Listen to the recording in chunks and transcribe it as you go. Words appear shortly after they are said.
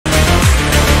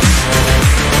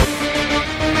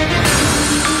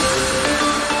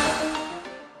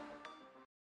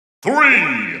3,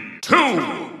 2,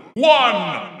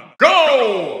 1,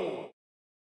 go!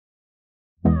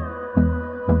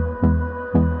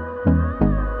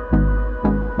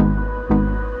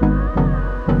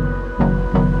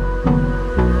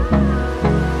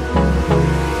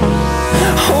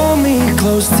 Hold me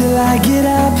close till I get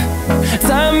up.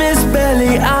 Time is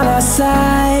barely on our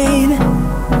side.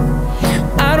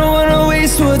 I don't wanna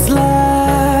waste what's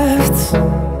left.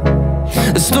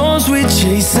 The storms we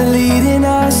chase are leading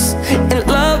us, and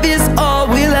love is all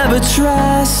we'll ever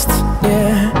trust.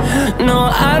 Yeah, no,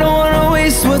 I don't wanna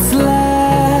waste what's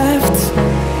left.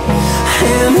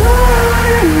 And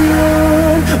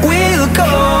on we'll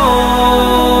go,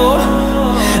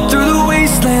 through the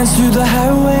wastelands, through the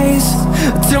highways,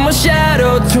 till my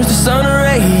shadow turns to sun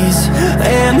rays.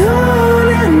 And on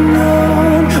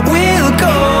we'll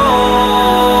go,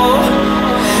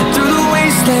 through the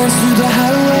wastelands, through the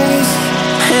highways,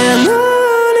 and on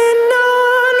we'll go.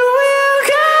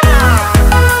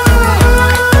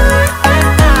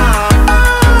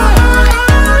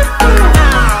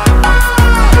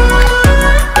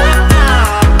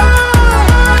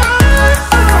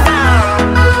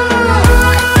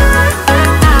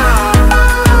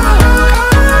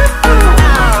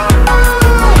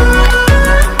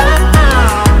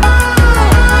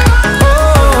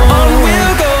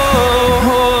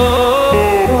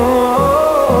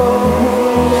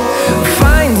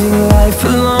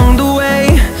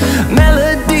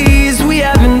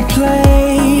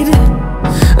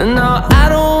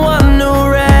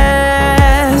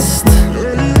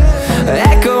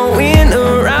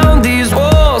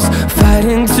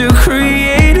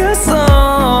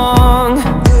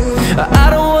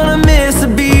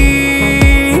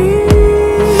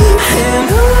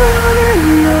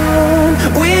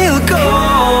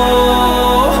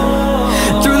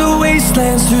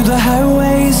 Through the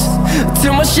highways,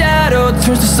 till my shadow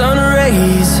turns to sun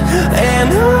rays.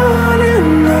 And on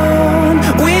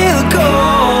we'll go,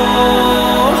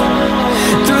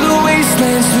 through the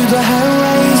wastelands, through the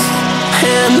highways,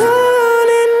 and on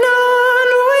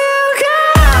we'll go.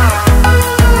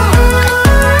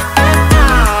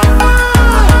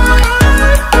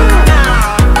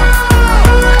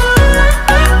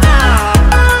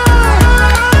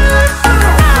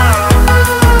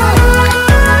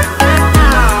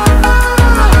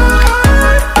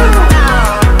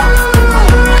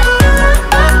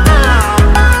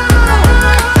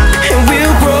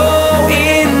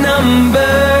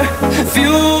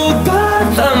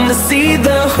 See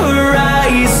the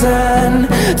horizon,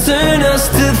 turn us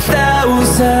to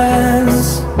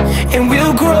thousands, and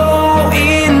we'll grow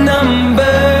in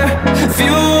number,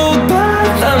 fueled by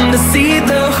them to see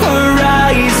the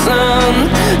horizon,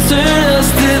 turn us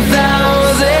to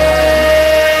thousands,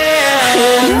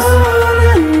 and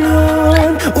on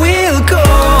we'll go,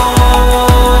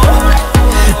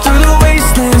 through the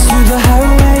wastelands, through the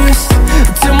highways,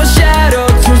 till my shadow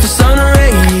turns to sun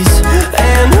rays.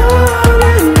 And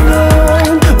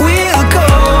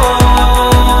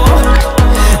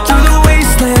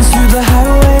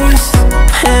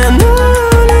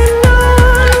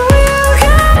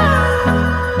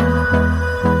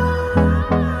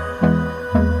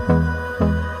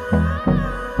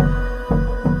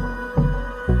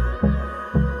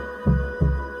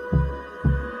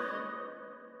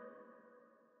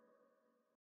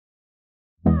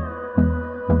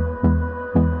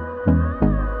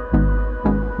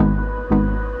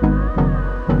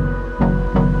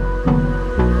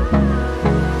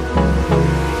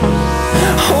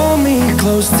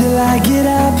close till I get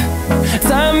up.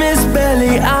 Time is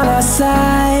barely on our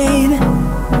side.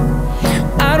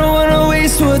 I don't wanna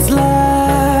waste what's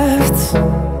left.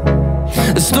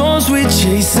 The storms we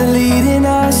chase are leading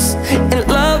us, and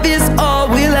love is all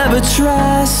we'll ever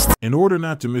trust. In order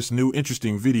not to miss new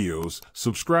interesting videos,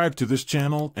 subscribe to this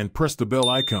channel and press the bell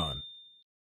icon.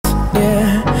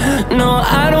 Yeah, no,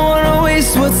 I don't wanna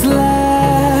waste what's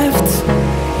left.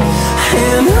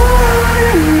 And on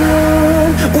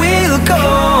we'll go,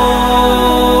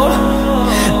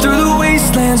 through the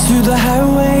wastelands, through the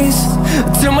highways,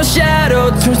 till my shadow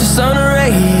turns to sun